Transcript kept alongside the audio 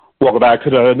Welcome back to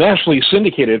the nationally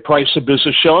syndicated Price of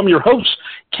Business show. I'm your host,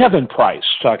 Kevin Price,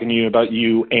 talking to you about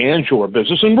you and your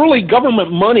business. And really,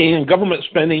 government money and government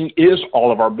spending is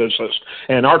all of our business.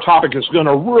 And our topic is going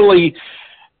to really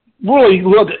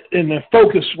look in a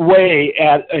focused way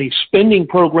at a spending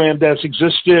program that's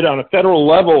existed on a federal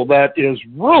level that is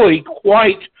really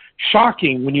quite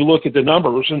shocking when you look at the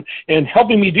numbers. And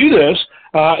helping me do this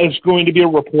is going to be a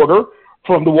reporter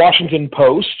from the Washington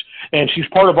Post, and she's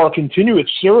part of our continuous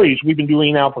series we've been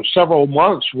doing now for several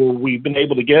months, where we've been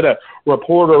able to get a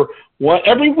reporter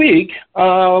every week,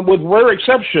 with rare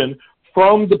exception,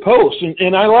 from the Post.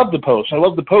 And I love the Post. I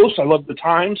love the Post. I love the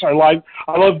Times. I love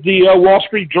the Wall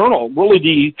Street Journal, really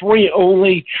the three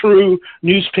only true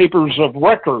newspapers of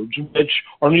records, which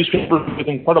are newspapers with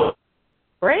incredible...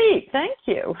 Great. Thank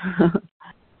you.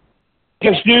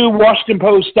 Just do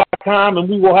WashingtonPost.com, and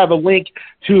we will have a link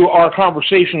to our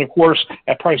conversation, of course,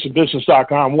 at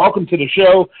priceofbusiness.com. Welcome to the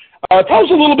show. Tell us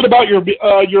a little bit about your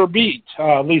beat,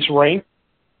 Lisa Ryan.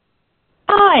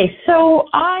 Hi. So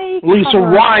Lisa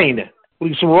Ryan.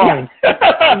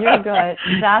 Yeah. You're good.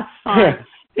 That's fine.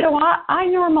 So I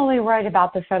normally write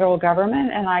about the federal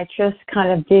government, and I just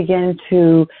kind of dig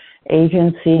into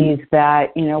agencies that,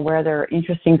 where there are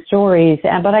interesting stories.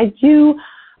 But I do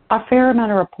a fair amount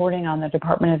of reporting on the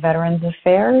Department of Veterans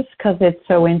Affairs because it's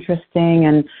so interesting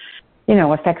and,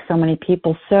 affects so many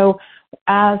people. So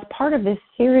as part of this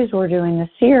series we're doing this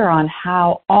year on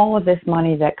how all of this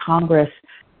money that Congress,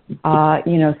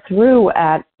 threw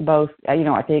at both,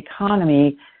 at the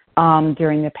economy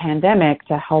during the pandemic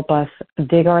to help us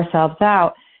dig ourselves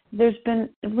out, there's been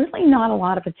really not a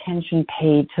lot of attention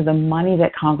paid to the money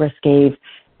that Congress gave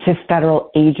to federal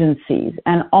agencies.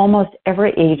 And almost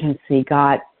every agency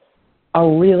got a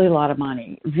really lot of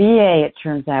money. VA, it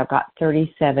turns out, got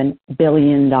 $37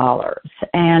 billion,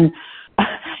 and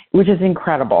which is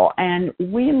incredible. And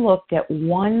we looked at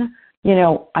one,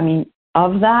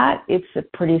 of that, it's a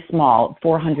pretty small,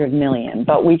 $400 million.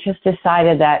 But we just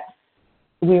decided that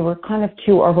we were kind of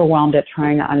too overwhelmed at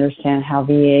trying to understand how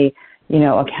VA,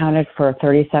 accounted for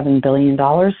 $37 billion.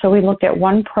 So we looked at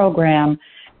one program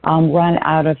run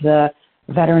out of the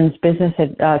Veterans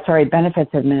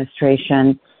Benefits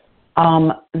Administration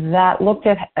that looked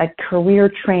at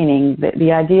career training.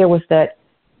 The idea was that,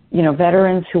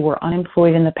 veterans who were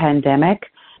unemployed in the pandemic,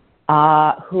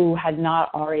 who had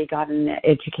not already gotten an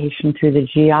education through the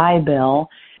GI Bill,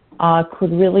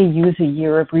 could really use a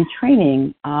year of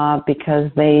retraining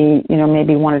because they,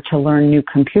 maybe wanted to learn new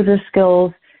computer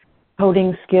skills,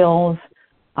 coding skills,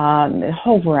 a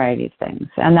whole variety of things.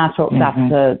 And that's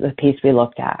the piece we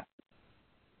looked at.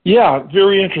 Yeah,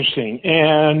 very interesting.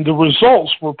 And the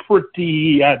results were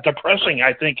pretty depressing,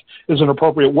 I think is an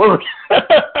appropriate word,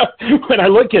 when I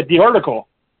look at the article.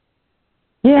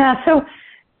 Yeah, so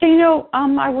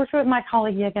I worked with my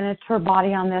colleague, Yegana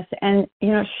Turbati, on this, and,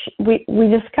 we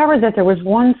discovered that there was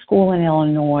one school in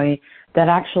Illinois that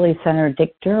actually Senator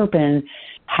Dick Durbin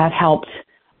had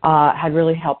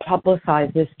really helped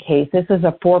publicize this case. This is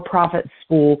a for-profit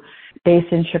school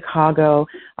based in Chicago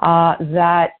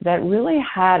that really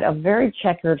had a very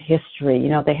checkered history.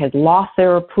 They had lost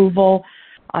their approval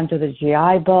under the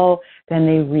GI Bill, then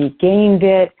they regained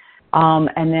it, and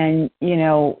then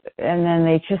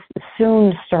they just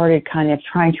soon started kind of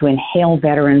trying to inhale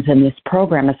veterans in this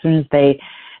program as soon as they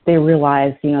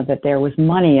realized, that there was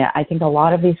money. I think a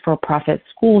lot of these for-profit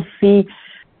schools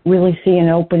really see an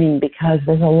opening because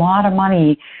there's a lot of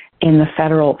money in the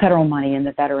federal money in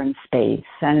the veteran space.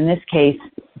 And in this case,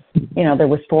 there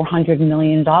was $400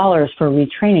 million for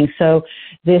retraining. So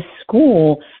this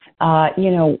school,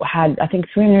 had, I think,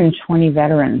 320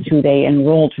 veterans who they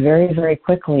enrolled very, very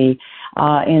quickly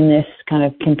in this kind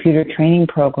of computer training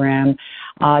program,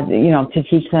 to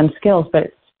teach them skills. But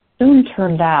it soon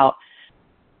turned out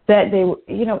that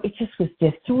it just was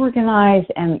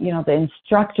disorganized, and, the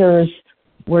instructors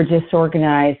were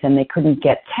disorganized, and they couldn't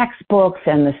get textbooks,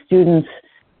 and the students,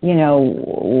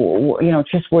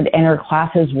 just would enter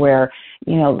classes where,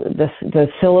 the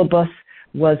syllabus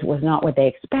was not what they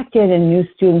expected, and new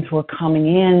students were coming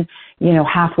in,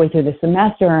 halfway through the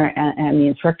semester, and the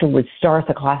instructor would start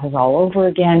the classes all over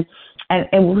again, and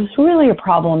it was really a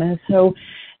problem. And so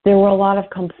there were a lot of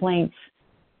complaints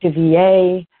to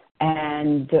VA,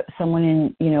 and someone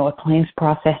in, a claims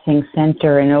processing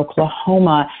center in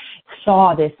Oklahoma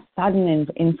saw this sudden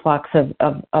influx of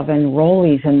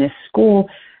enrollees in this school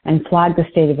and flagged the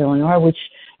state of Illinois, which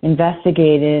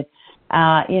investigated,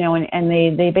 and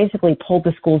they basically pulled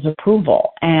the school's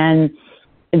approval. And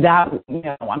that,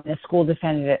 the school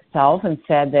defended itself and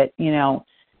said that,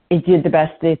 it did the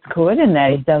best it could and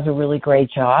that it does a really great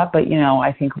job. But,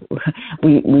 I think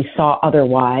we saw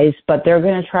otherwise. But they're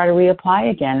going to try to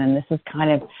reapply again. And this is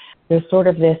there's sort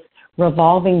of this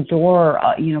revolving door,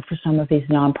 for some of these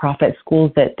nonprofit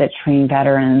schools that train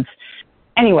veterans.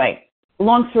 Anyway,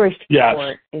 long story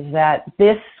short is that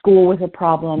this school was a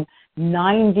problem.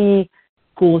 90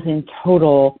 schools in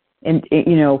total,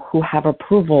 who have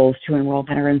approvals to enroll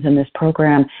veterans in this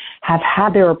program have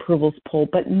had their approvals pulled,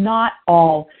 but not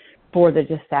all for the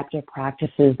deceptive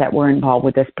practices that were involved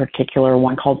with this particular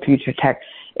one called Future Tech.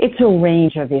 It's a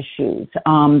range of issues.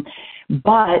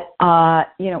 But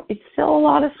it's still a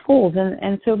lot of schools.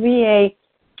 And so VA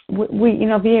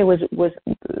was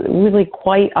really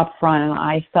quite upfront, and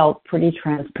I felt pretty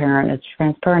transparent, as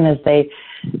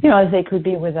they could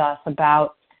be with us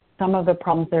about some of the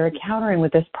problems they're encountering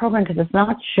with this program, because it's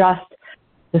not just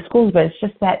the schools, but it's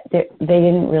just that they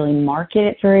didn't really market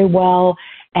it very well.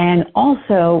 And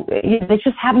also, they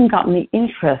just haven't gotten the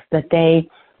interest that they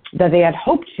had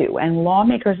hoped to. And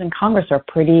lawmakers in Congress are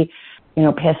pretty,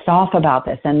 pissed off about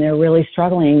this, and they're really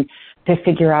struggling to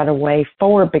figure out a way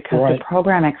forward because the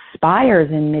program expires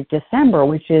in mid-December,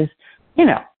 which is,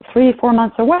 3-4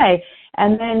 months away.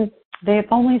 And then they've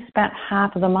only spent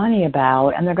half of the money and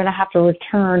they're going to have to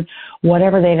return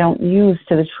whatever they don't use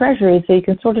to the Treasury. So you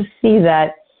can sort of see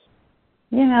that,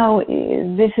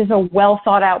 this is a well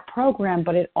thought out program,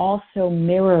 but it also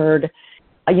mirrored,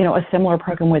 a similar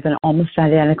program with an almost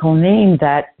identical name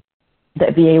that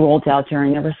VA rolled out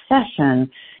during the recession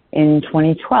in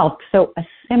 2012. So a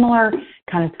similar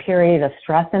kind of period of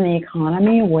stress in the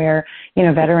economy where,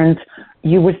 veterans,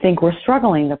 you would think were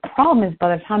struggling. The problem is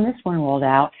by the time this one rolled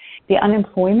out, the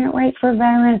unemployment rate for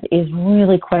veterans is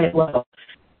really quite low,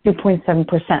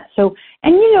 2.7%. So,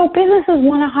 and businesses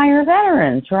want to hire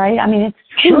veterans, right? I mean, it's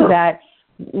true that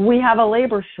we have a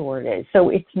labor shortage. So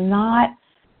it's not,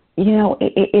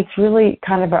 it's really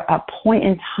kind of a point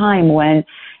in time when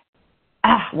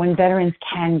veterans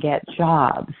can get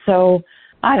jobs. So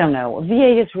I don't know.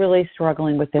 VA is really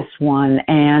struggling with this one.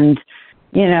 And,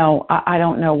 I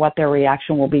don't know what their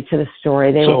reaction will be to the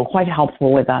story. They were quite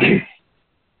helpful with us.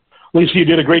 Lisa, you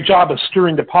did a great job of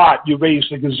stirring the pot. You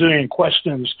raised a gazillion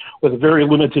questions with a very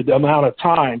limited amount of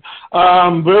time.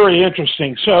 Very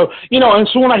interesting. So, and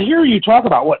so when I hear you talk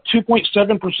about,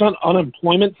 2.7%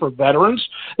 unemployment for veterans,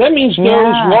 that means those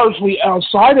largely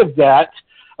outside of that,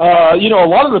 a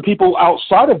lot of the people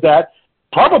outside of that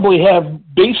probably have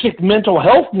basic mental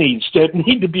health needs that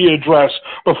need to be addressed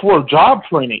before job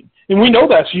training. And we know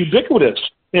that's ubiquitous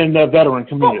in the veteran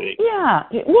community.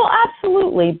 Well,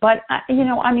 absolutely. But,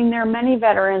 there are many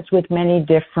veterans with many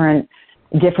different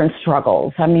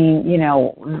struggles. I mean,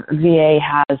 VA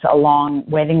has a long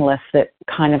waiting list that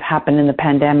kind of happened in the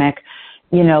pandemic.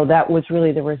 That was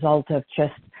really the result of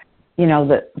just,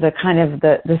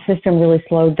 the system really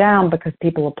slowed down because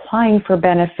people applying for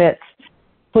benefits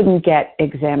couldn't get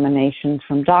examinations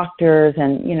from doctors.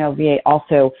 And, VA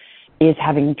also is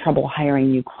having trouble hiring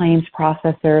new claims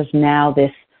processors. Now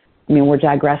we're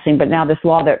digressing, but now this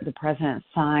law that the president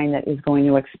signed that is going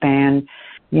to expand,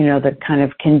 the kind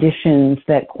of conditions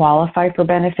that qualify for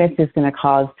benefits is going to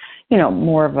cause,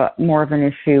 more of an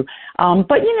issue.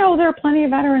 But, there are plenty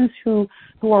of veterans who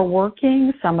are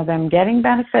working, some of them getting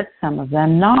benefits, some of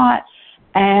them not.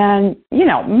 And,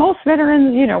 most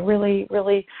veterans, really,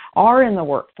 really are in the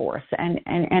workforce and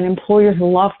employers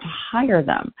love to hire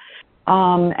them.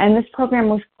 And this program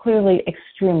was clearly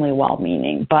extremely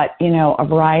well-meaning, but, a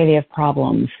variety of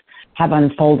problems have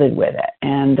unfolded with it.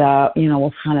 And,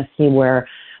 we'll kind of see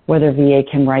whether VA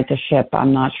can right the ship.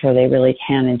 I'm not sure they really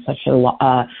can in such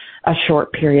a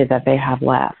short period that they have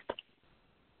left.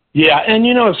 Yeah, and,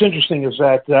 what's interesting is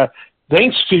that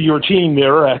thanks to your team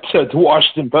there at the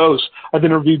Washington Post, I've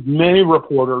interviewed many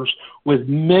reporters with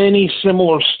many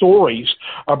similar stories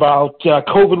about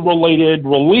COVID-related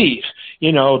relief,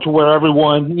 to where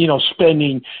everyone,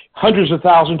 spending hundreds of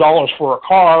thousands of dollars for a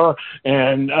car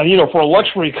and, for a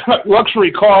luxury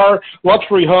car,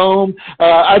 luxury home.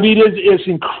 It's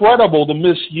incredible the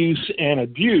misuse and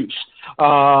abuse.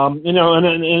 And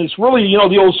it's really,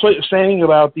 the old saying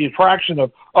about the attraction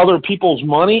of other people's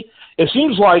money. It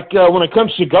seems like when it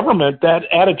comes to government, that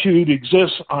attitude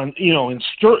exists on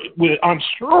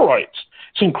steroids.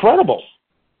 It's incredible.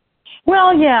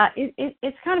 Well, yeah,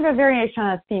 it's kind of a variation on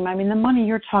that theme. I mean, the money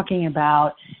you're talking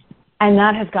about, and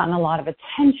that has gotten a lot of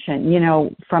attention,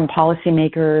 from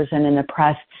policymakers and in the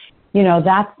press.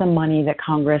 That's the money that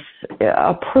Congress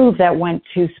approved that went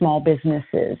to small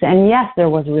businesses. And yes, there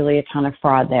was really a ton of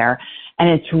fraud there, and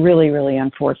it's really, really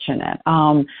unfortunate.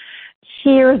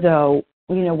 Here, though,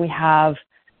 we have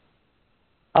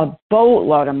a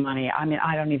boatload of money. I mean,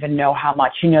 I don't even know how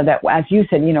much, that, as you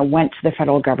said, went to the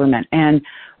federal government. And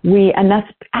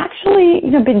that's actually,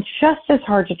 been just as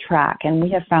hard to track. And we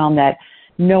have found that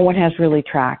no one has really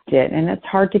tracked it. And it's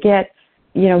hard to get,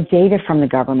 data from the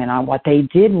government on what they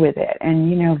did with it.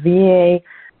 And, VA,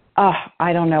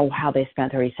 I don't know how they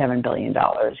spent $37 billion.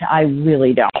 I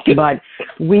really don't. But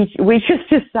we just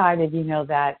decided,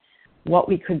 that what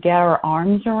we could get our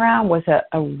arms around was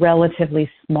a relatively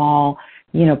small,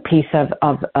 piece of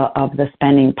the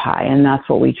spending pie. And that's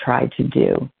what we tried to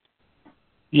do.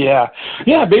 Yeah.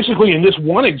 Yeah. Basically, in this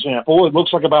one example, it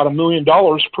looks like about $1 million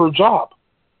per job.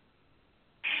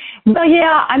 Well,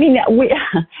 yeah. I mean,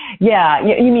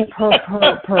 you mean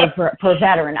per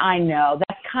veteran. I know.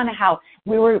 That's kind of how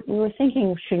we were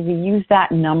thinking, should we use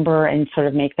that number and sort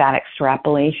of make that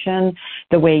extrapolation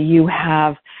the way you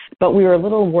have? But we were a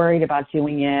little worried about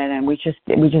doing it, and we just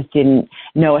didn't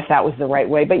know if that was the right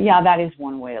way. But yeah, that is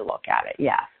one way to look at it.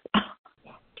 Yes.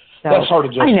 So, that's hard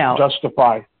to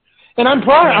justify. And I'm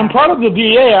proud of the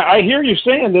VA. I hear you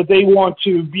saying that they want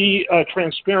to be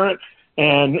transparent,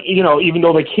 and even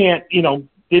though they can't,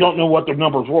 they don't know what their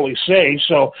numbers really say.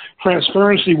 So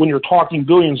transparency, when you're talking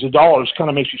billions of dollars, kind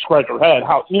of makes you scratch your head.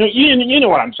 How you know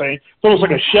what I'm saying? It's almost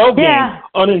like a shell game,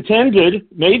 unintended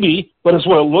maybe, but it's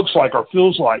what it looks like or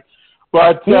feels like.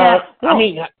 But I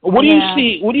mean, what do you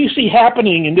see? What do you see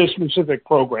happening in this specific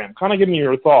program? Kind of give me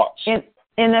your thoughts.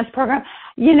 In this program,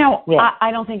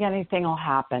 I don't think anything will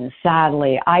happen.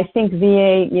 Sadly, I think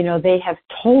VA, they have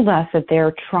told us that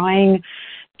they're trying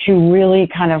to really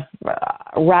kind of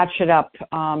ratchet up,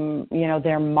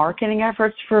 their marketing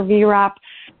efforts for VRAP.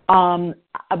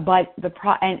 But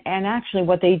and actually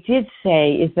what they did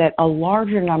say is that a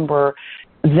larger number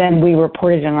than we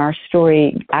reported in our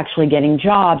story actually getting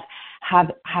jobs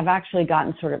have actually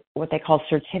gotten sort of what they call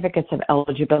certificates of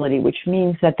eligibility, which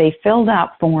means that they filled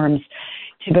out forms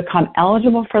to become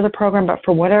eligible for the program, but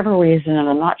for whatever reason, and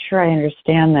I'm not sure I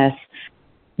understand this,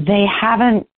 they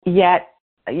haven't yet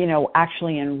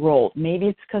actually enrolled. Maybe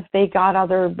it's because they got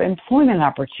other employment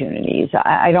opportunities.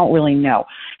 I don't really know.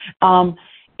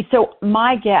 So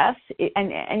my guess,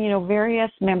 and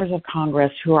various members of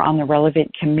Congress who are on the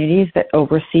relevant committees that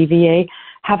oversee VA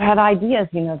have had ideas.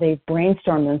 They've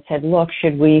brainstormed and said, look,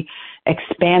 should we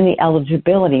expand the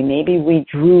eligibility? Maybe we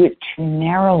drew it too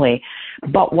narrowly.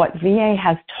 But what VA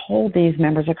has told these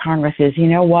members of Congress is, you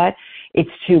know what?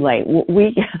 It's too late.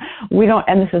 We don't,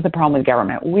 and this is the problem with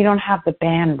government. We don't have the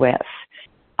bandwidth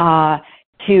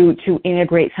to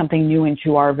integrate something new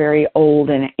into our very old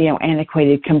and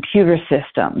antiquated computer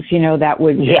systems. That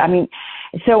would. Yeah. I mean,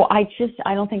 so I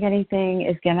don't think anything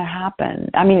is going to happen.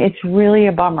 I mean, it's really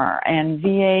a bummer. And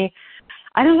VA,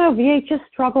 I don't know. VA just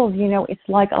struggles. It's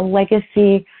like a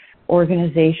legacy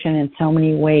organization in so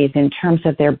many ways in terms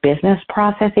of their business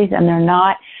processes, and they're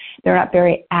not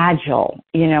very agile,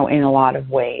 in a lot of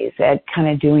ways at kind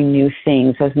of doing new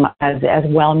things as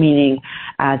well-meaning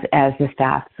as the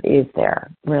staff is there,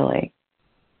 really.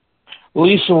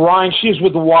 Lisa Ryan, she's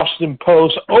with the Washington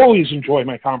Post. Always enjoy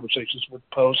my conversations with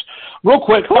the Post. Real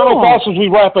quick, final thoughts as we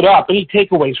wrap it up. Any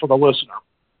takeaways for the listener?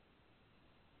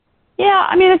 Yeah,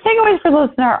 I mean, the takeaways for the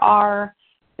listener are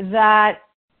that,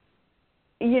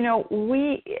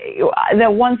 the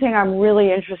one thing I'm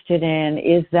really interested in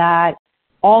is that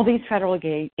all these federal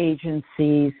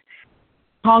agencies,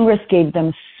 Congress gave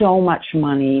them so much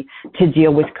money to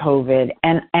deal with COVID.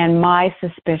 And my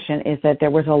suspicion is that there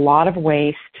was a lot of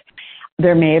waste.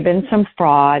 There may have been some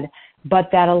fraud,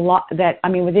 but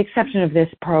with the exception of this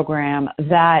program,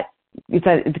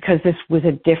 because this was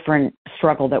a different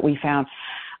struggle that we found,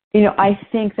 I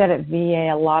think that at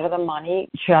VA, a lot of the money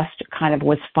just kind of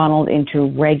was funneled into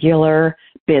regular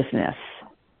business.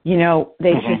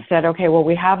 They just said, okay, well,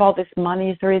 we have all this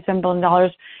money, $37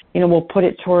 billion, we'll put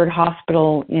it toward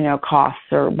hospital, costs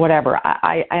or whatever.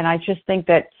 I just think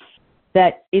that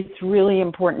it's really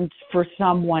important for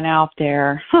someone out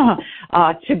there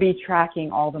to be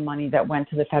tracking all the money that went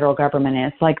to the federal government.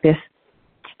 And it's like this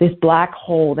black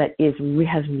hole that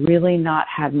has really not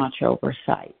had much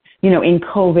oversight, in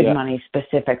COVID money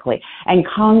specifically. And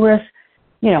Congress,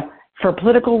 for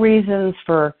political reasons,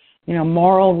 for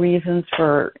moral reasons,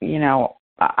 for,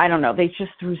 I don't know, they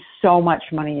just threw so much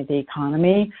money at the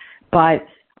economy. But,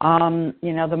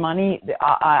 the money,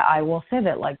 I will say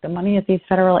that, like, the money at these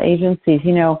federal agencies,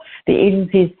 the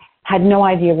agencies had no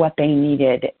idea what they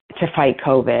needed to fight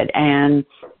COVID. And,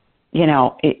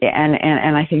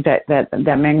 and I think that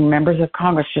members of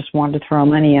Congress just wanted to throw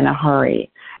money in a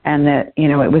hurry. And that,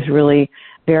 it was really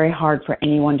very hard for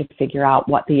anyone to figure out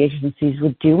what the agencies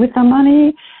would do with the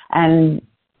money and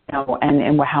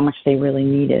how much they really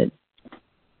needed.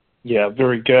 Yeah,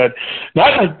 very good.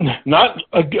 Not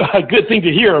a good thing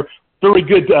to hear. Very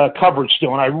good coverage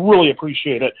still, and I really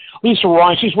appreciate it. Lisa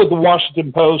Ryan, she's with the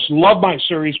Washington Post. Love my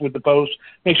series with the Post.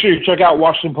 Make sure you check out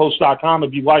WashingtonPost.com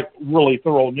if you like really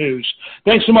thorough news.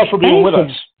 Thanks so much for being with us.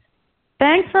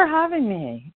 Thanks for having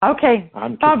me. Okay,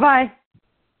 bye-bye.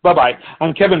 Bye-bye.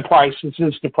 I'm Kevin Price. This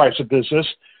is The Price of Business.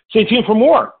 Stay tuned for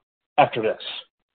more after this.